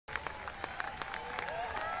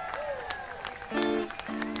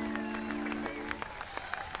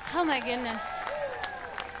Oh my goodness.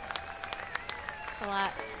 It's a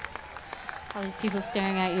lot. All these people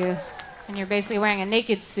staring at you, and you're basically wearing a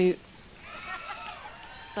naked suit.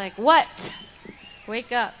 It's like, what?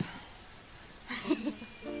 Wake up.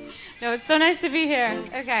 No, it's so nice to be here.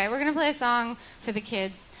 Okay, we're gonna play a song for the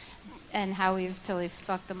kids and how we've totally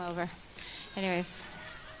fucked them over. Anyways.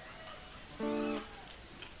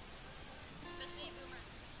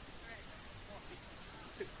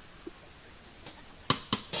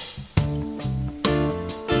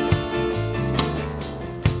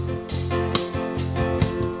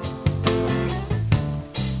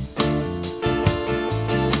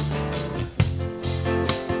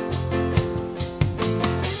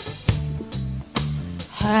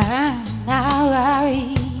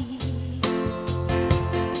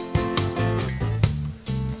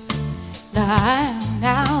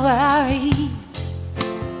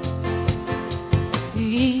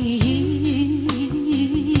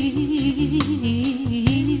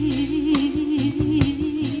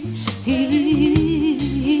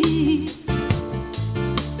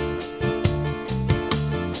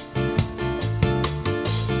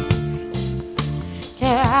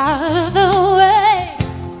 Get out of the way.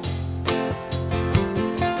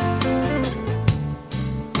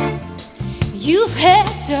 You've had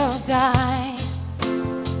your time,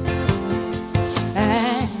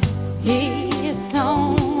 and it's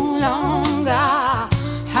no longer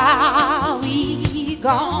how we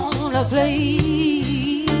gonna play.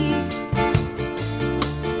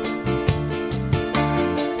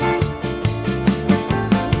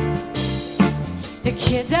 The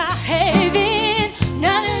kids are having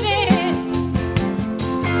none of it.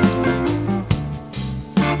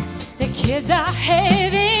 The kids are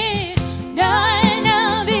having none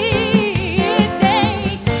of it.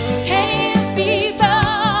 They can't be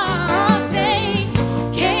bought. They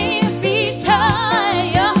can't be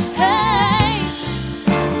tired.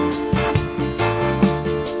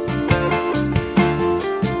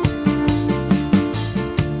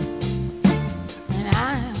 And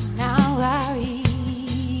I'm now worried.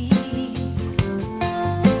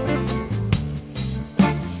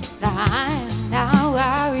 I'm now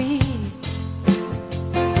worried.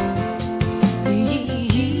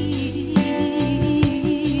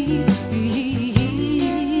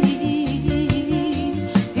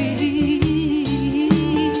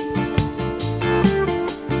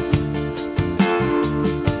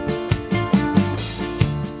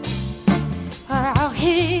 Out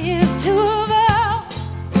here to vote.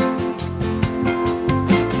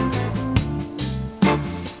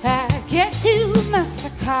 I guess you must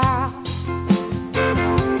have called.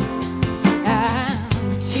 And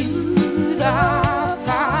to the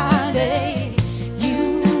party, you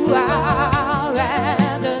are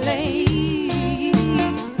rather late.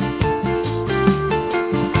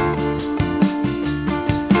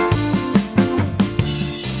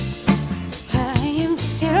 You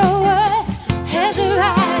feel what has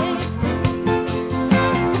arrived.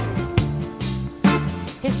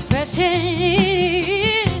 It's fresh and